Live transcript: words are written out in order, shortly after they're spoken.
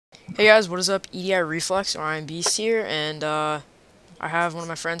Hey guys, what is up? EDI Reflex or I'm Beast here, and I have one of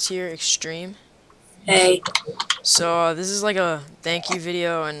my friends here, Extreme. Hey. So this is like a thank you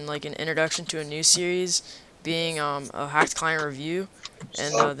video and like an introduction to a new series, being a hacked client review,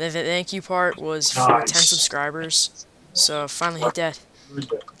 and the thank you part was for 10 Nice. subscribers. So finally hit that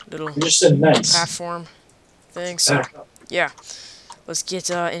little You just said nice. platform thing. So Back up. yeah, let's get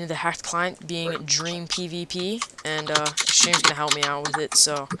into the hacked client being Dream PvP, and Extreme's gonna help me out with it.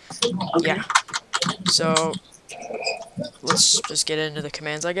 So yeah. Okay. So let's just get into the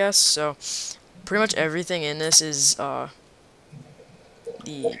commands, I guess. So pretty much everything in this is the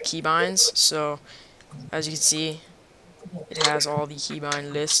keybinds. So as you can see, it has all the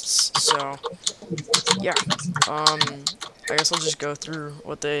keybind lists. So yeah, I guess I'll just go through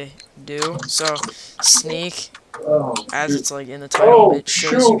what they do. So sneak, Oh, as shoot. it's like in the title, Oh, it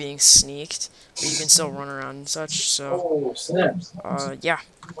shows you shoot. being sneaked, but you can still run around and such. So Oh, snaps. yeah,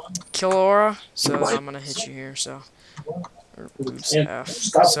 kill aura. So I'm gonna hit you here. So oops, And F.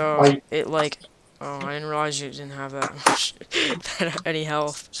 stop So fighting. it like, oh, I didn't realize you didn't have that much, any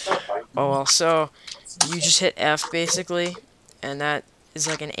health. Stop fighting. Oh well, so you just hit F basically, and that is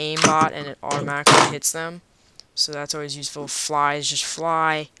like an aimbot, and it automatically hits them. So that's always useful. Flies just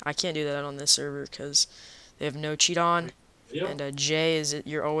fly. I can't do that on this server because they have no cheat on. Video? And J is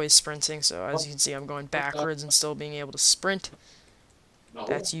you're always sprinting. So as you can see, I'm going backwards and still being able to sprint. No.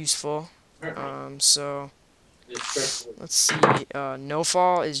 That's useful. Alright. So It's stressful. let's see. No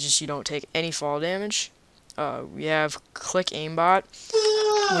fall is just you don't take any fall damage. We have click aimbot,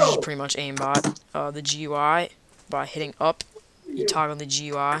 which is pretty much aimbot. The GUI, by hitting up, you toggle the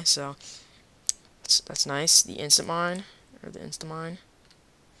GUI, so that's nice. The instant mine, or the insta mine,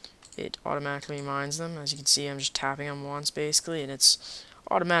 it automatically mines them. As you can see, I'm just tapping them once basically, and it's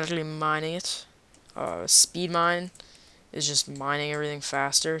automatically mining it. Speed mine is just mining everything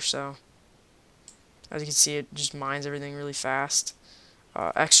faster, so as you can see, it just mines everything really fast.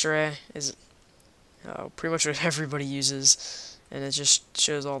 X-ray is pretty much what everybody uses, and it just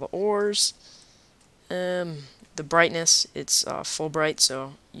shows all the ores. The brightness, it's full bright,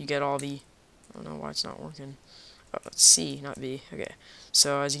 so you get all the. I don't know why it's not working. Oh, it's C, not B. Okay,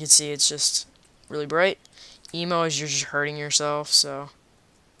 so as you can see, it's just really bright. Emo is you're just hurting yourself, so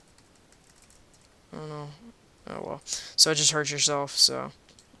I don't know. Oh well, so it just hurts yourself. So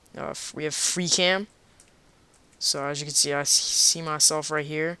we have free cam. So as you can see, I see myself right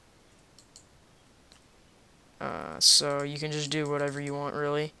here. So you can just do whatever you want,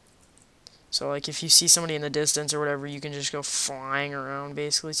 really. So like if you see somebody in the distance or whatever, you can just go flying around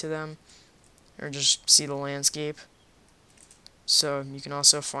basically to them, or just see the landscape. So you can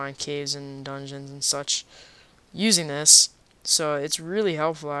also find caves and dungeons and such using this. So it's really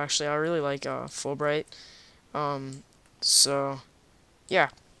helpful actually. I really like Fulbright. Um, so yeah,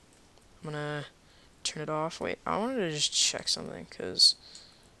 I'm gonna turn it off. Wait, I wanted to just check something because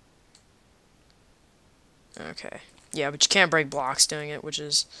okay, yeah, but you can't break blocks doing it, which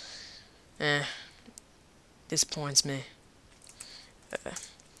is disappoints me.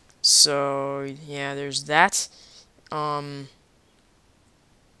 So yeah, there's that. Um,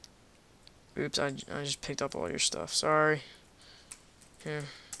 oops, I just picked up all your stuff. Sorry. Here,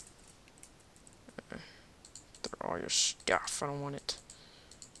 throw all your stuff. I don't want it.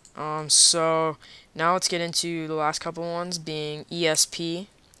 So now let's get into the last couple ones, being ESP,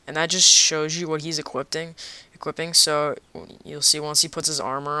 and that just shows you what he's equipping. So you'll see once he puts his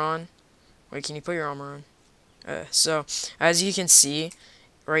armor on. Wait, can you put your armor on? So as you can see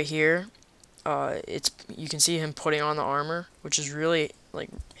right here, it's you can see him putting on the armor, which is really like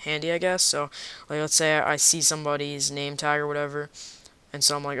handy, I guess. So like let's say I see somebody's name tag or whatever, and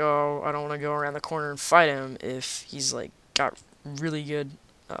so I'm like, oh, I don't want to go around the corner and fight him if he's like got really good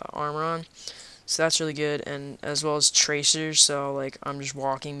armor on. So that's really good, and as well as tracers. So like I'm just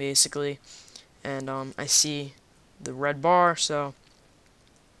walking basically, and I see the red bar, so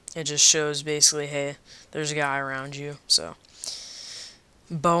it just shows basically, hey, there's a guy around you. So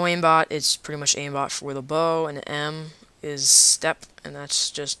bow aimbot, it's pretty much aimbot for with a bow, and M is step, and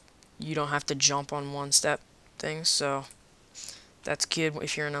that's just you don't have to jump on one step thing. So that's good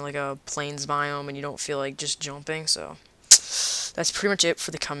if you're in like a plains biome and you don't feel like just jumping. So that's pretty much it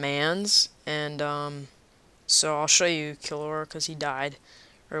for the commands, and so I'll show you Killora because he died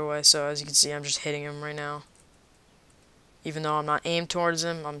right away. So as you can see, I'm just hitting him right now. Even though I'm not aimed towards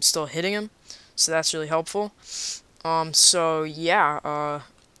him, I'm still hitting him. So that's really helpful. So yeah,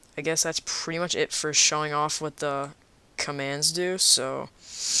 I guess that's pretty much it for showing off what the commands do. So,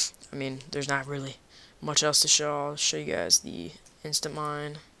 I mean, there's not really much else to show. I'll show you guys the instant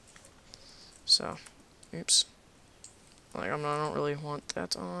mine. So, oops. Like I don't really want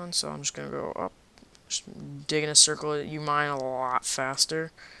that on, so I'm just gonna go up, just dig in a circle. You mine a lot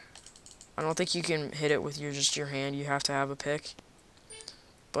faster. I don't think you can hit it with just your hand. You have to have a pick,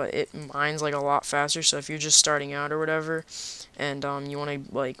 but it mines like a lot faster. So if you're just starting out or whatever, and you want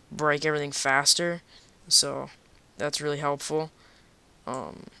to like break everything faster, so that's really helpful.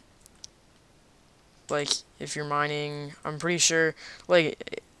 Um, like if you're mining, I'm pretty sure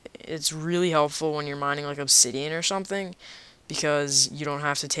like it's really helpful when you're mining like obsidian or something, because you don't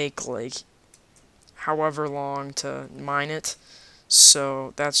have to take like however long to mine it.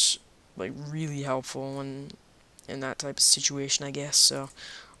 So that's like really helpful when in that type of situation, I guess. So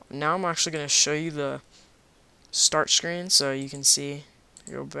now I'm actually going to show you the start screen so you can see.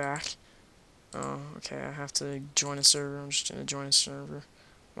 Go back. Oh, okay, I have to join a server. I'm just going to join a server.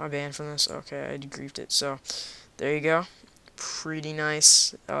 Am I banned from this? Okay, I griefed it. So there you go. Pretty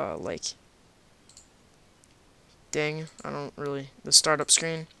nice, like, ding. I don't really, the startup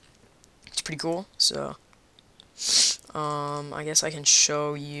screen, it's pretty cool. So I guess I can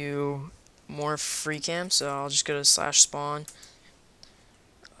show you more free cam, so I'll just go to /spawn.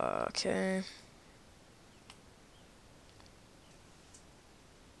 Okay.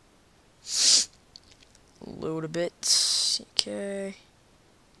 Load a bit. Okay.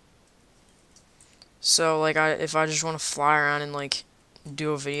 So like if I just want to fly around and like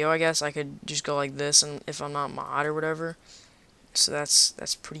do a video, I guess I could just go like this, and if I'm not mod or whatever. So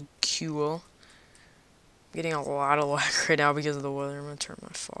that's pretty cool. I'm getting a lot of lag right now because of the weather. I'm gonna turn my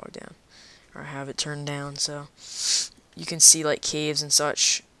fog down, or have it turned down, so you can see like caves and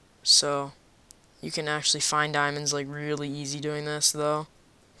such. So you can actually find diamonds like really easy doing this though.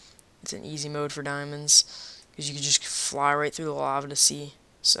 It's an easy mode for diamonds because you can just fly right through the lava to see.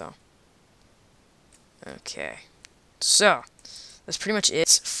 So okay, so that's pretty much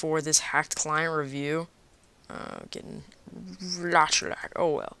it for this hacked client review. Getting lots of lag.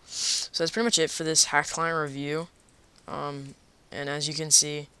 Oh well. So that's pretty much it for this hacked client review. And as you can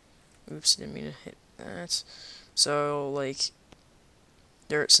see, oops, didn't mean to hit that. So like,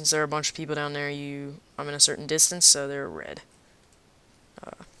 since there are a bunch of people down there, I'm in a certain distance, so they're red,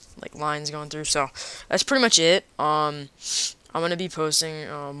 like lines going through. So that's pretty much it. I'm gonna be posting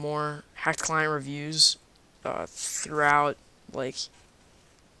more hacked client reviews throughout like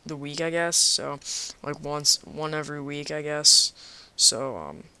the week, I guess. So like one every week, I guess.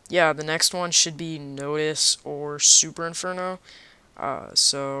 So yeah, the next one should be Notice or Super Inferno.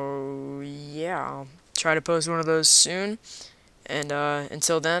 So yeah, I'll try to post one of those soon. And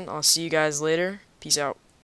until then, I'll see you guys later. Peace out.